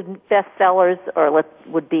most of the bestsellers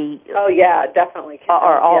would be. Oh yeah, definitely. Kindle.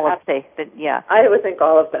 Or all of them. Yeah. I would think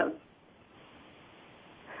all of them.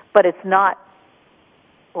 But it's not.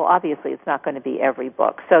 Well, obviously, it's not going to be every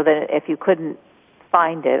book. So that if you couldn't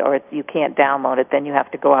find it, or you can't download it, then you have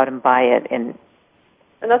to go out and buy it in.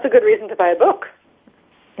 And that's a good reason to buy a book.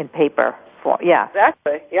 In paper form, yeah.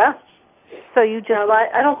 Exactly, yeah. So you just. No,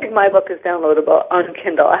 I don't think my book is downloadable on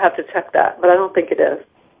Kindle. I have to check that, but I don't think it is.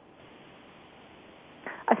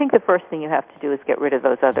 I think the first thing you have to do is get rid of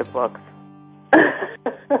those other books.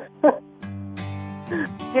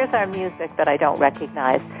 Here's our music that I don't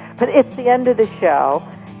recognize, but it's the end of the show.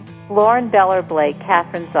 Lauren Beller Blake,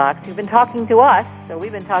 Kathryn Zox, you've been talking to us, so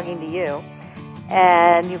we've been talking to you.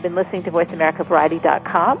 And you've been listening to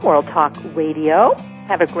VoiceAmericaVariety.com, World Talk Radio.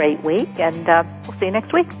 Have a great week, and we'll see you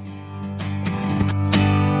next week.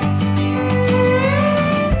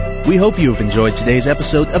 We hope you have enjoyed today's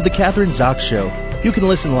episode of The Kathryn Zox Show. You can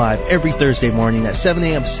listen live every Thursday morning at 7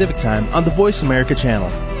 a.m. Pacific Time on the Voice America channel.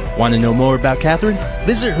 Want to know more about Kathryn?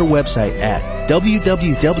 Visit her website at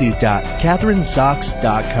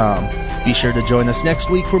www.kathrynzox.com. Be sure to join us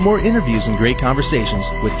next week for more interviews and great conversations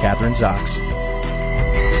with Kathryn Zox.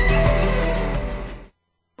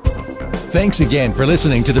 Thanks again for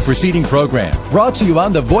listening to the preceding program, brought to you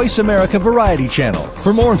on the Voice America Variety Channel.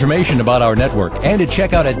 For more information about our network and to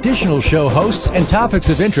check out additional show hosts and topics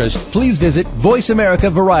of interest, please visit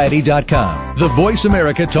VoiceAmericaVariety.com. The Voice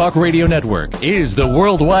America Talk Radio Network is the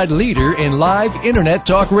worldwide leader in live Internet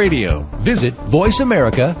talk radio. Visit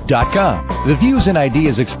VoiceAmerica.com. The views and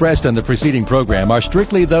ideas expressed on the preceding program are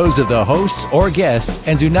strictly those of the hosts or guests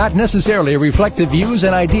and do not necessarily reflect the views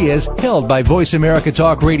and ideas held by Voice America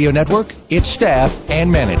Talk Radio Network, its staff,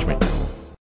 and management.